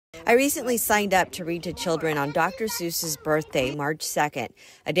I recently signed up to read to children on Dr. Seuss's birthday, March 2nd,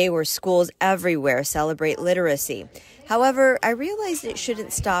 a day where schools everywhere celebrate literacy. However, I realized it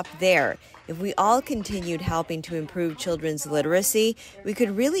shouldn't stop there. If we all continued helping to improve children's literacy, we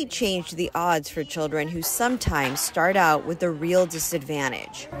could really change the odds for children who sometimes start out with a real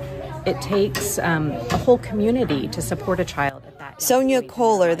disadvantage. It takes a whole community to support a child at that. Sonia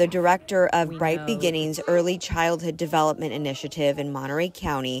Kohler, the director of Bright Beginnings Early Childhood Development Initiative in Monterey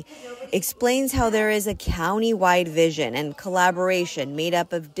County, explains how there is a county-wide vision and collaboration made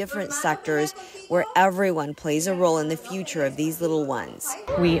up of different sectors where everyone plays a role in the future of these little ones.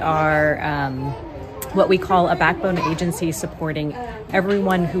 We are what we call a backbone agency supporting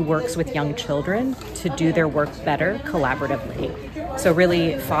everyone who works with young children to do their work better collaboratively. So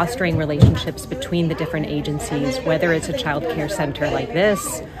really fostering relationships between the different agencies, whether it's a child care center like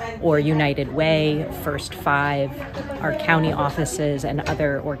this or United Way, First Five, our county offices, and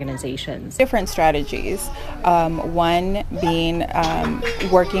other organizations. Different strategies. One being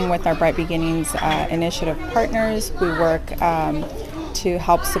working with our Bright Beginnings initiative partners. We work to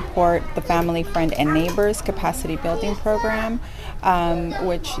help support the Family, Friend, and Neighbors Capacity Building Program,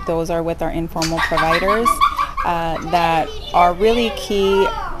 which those are with our informal providers that are really key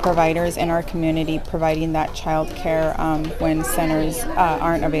providers in our community, providing that child care when centers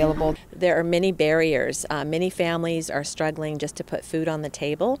aren't available. There are many barriers. Many families are struggling just to put food on the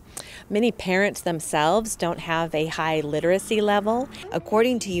table. Many parents themselves don't have a high literacy level.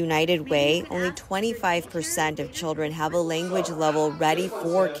 According to United Way, only 25% of children have a language level ready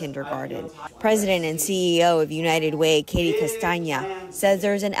for kindergarten. President and CEO of United Way, Katie Castagna, says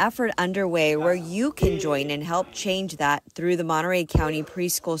there's an effort underway where you can join and help change that through the Monterey County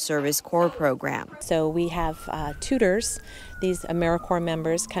Preschool Service Corps program. So we have tutors. These AmeriCorps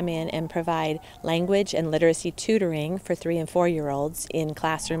members come in and provide language and literacy tutoring for 3- and 4-year-olds in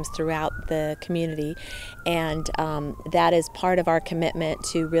classrooms throughout the community. And that is part of our commitment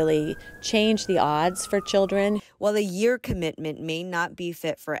to really change the odds for children. While a year commitment may not be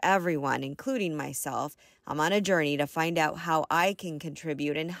fit for everyone, including myself, I'm on a journey to find out how I can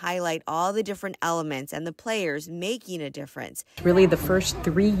contribute and highlight all the different elements and the players making a difference. Really, the first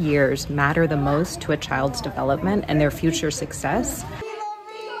 3 years matter the most to a child's development and their future success.